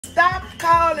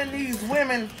calling these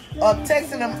women or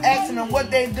texting them, asking them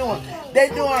what they doing. They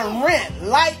doing rent,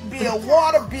 light bill,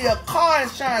 water bill, car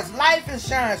insurance, life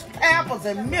insurance, Pampers,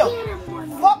 and milk.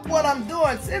 Fuck what I'm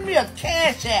doing. Send me a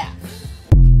cash app.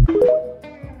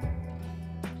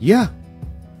 Yeah.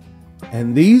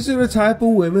 And these are the type of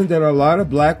women that a lot of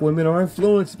black women are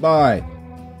influenced by.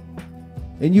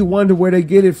 And you wonder where they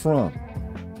get it from.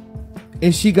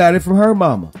 And she got it from her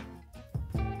mama.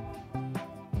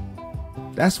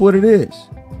 That's what it is.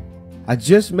 I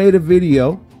just made a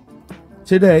video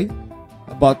today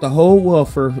about the whole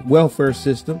welfare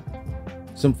system.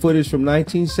 Some footage from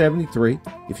 1973.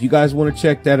 If you guys want to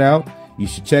check that out, you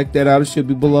should check that out. It should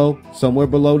be below, somewhere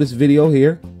below this video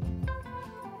here.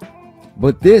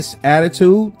 But this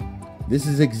attitude, this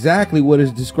is exactly what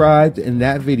is described in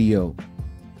that video.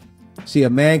 See, a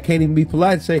man can't even be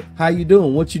polite and say, how you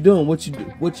doing? What you doing? What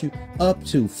you up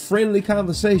to? Friendly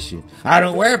conversation. I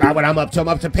don't worry about what I'm up to. I'm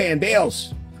up to paying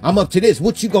bills. I'm up to this.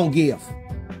 What you gonna give?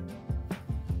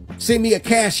 Send me a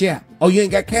cash app. Oh, you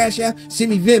ain't got cash app?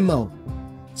 Send me Venmo.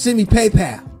 Send me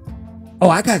PayPal. Oh,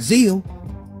 I got Zeal.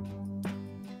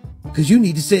 Because you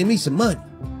need to send me some money.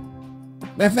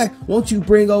 Matter of fact, won't you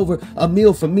bring over a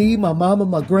meal for me, my mama,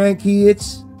 my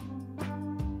grandkids,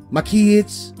 my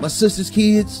kids, my sister's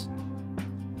kids?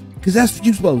 Because that's what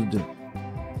you're supposed to do.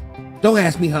 Don't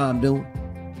ask me how I'm doing.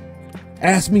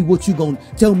 Ask me what you gonna,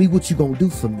 tell me what you gonna do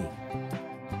for me.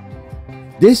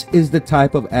 This is the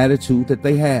type of attitude that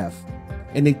they have.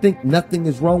 And they think nothing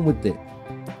is wrong with it.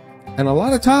 And a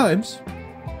lot of times,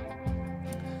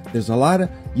 there's a lot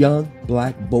of young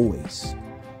black boys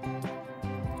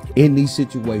in these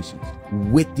situations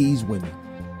with these women.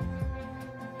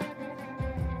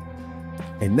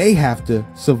 And they have to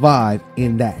survive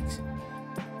in that.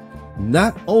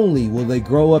 Not only will they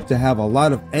grow up to have a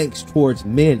lot of angst towards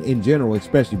men in general,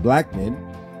 especially black men,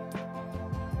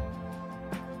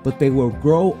 but they will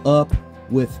grow up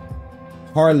with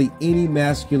hardly any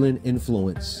masculine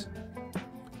influence,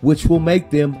 which will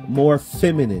make them more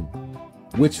feminine,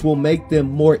 which will make them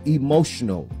more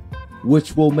emotional,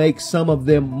 which will make some of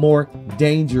them more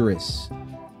dangerous.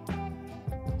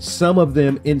 Some of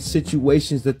them in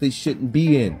situations that they shouldn't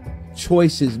be in.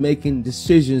 Choices, making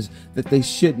decisions that they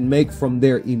shouldn't make from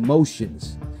their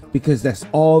emotions. Because that's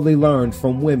all they learned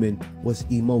from women was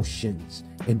emotions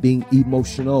and being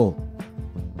emotional.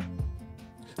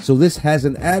 So this has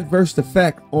an adverse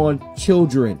effect on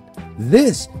children.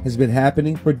 This has been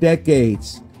happening for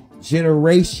decades,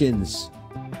 generations.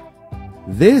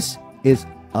 This is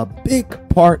a big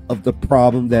part of the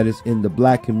problem that is in the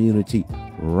black community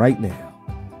right now.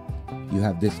 You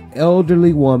have this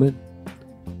elderly woman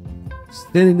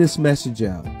sending this message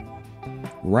out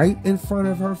right in front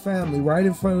of her family, right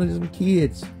in front of some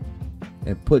kids,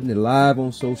 and putting it live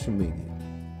on social media.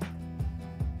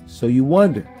 So you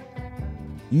wonder,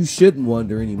 you shouldn't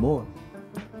wonder anymore,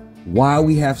 why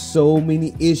we have so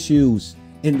many issues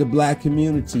in the black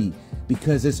community,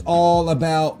 because it's all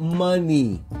about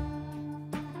money.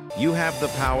 You have the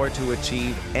power to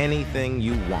achieve anything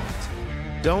you want.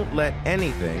 Don't let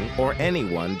anything or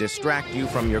anyone distract you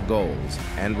from your goals.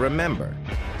 And remember,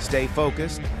 stay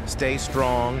focused, stay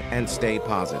strong, and stay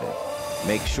positive.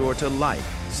 Make sure to like,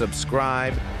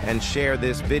 subscribe, and share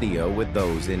this video with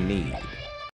those in need.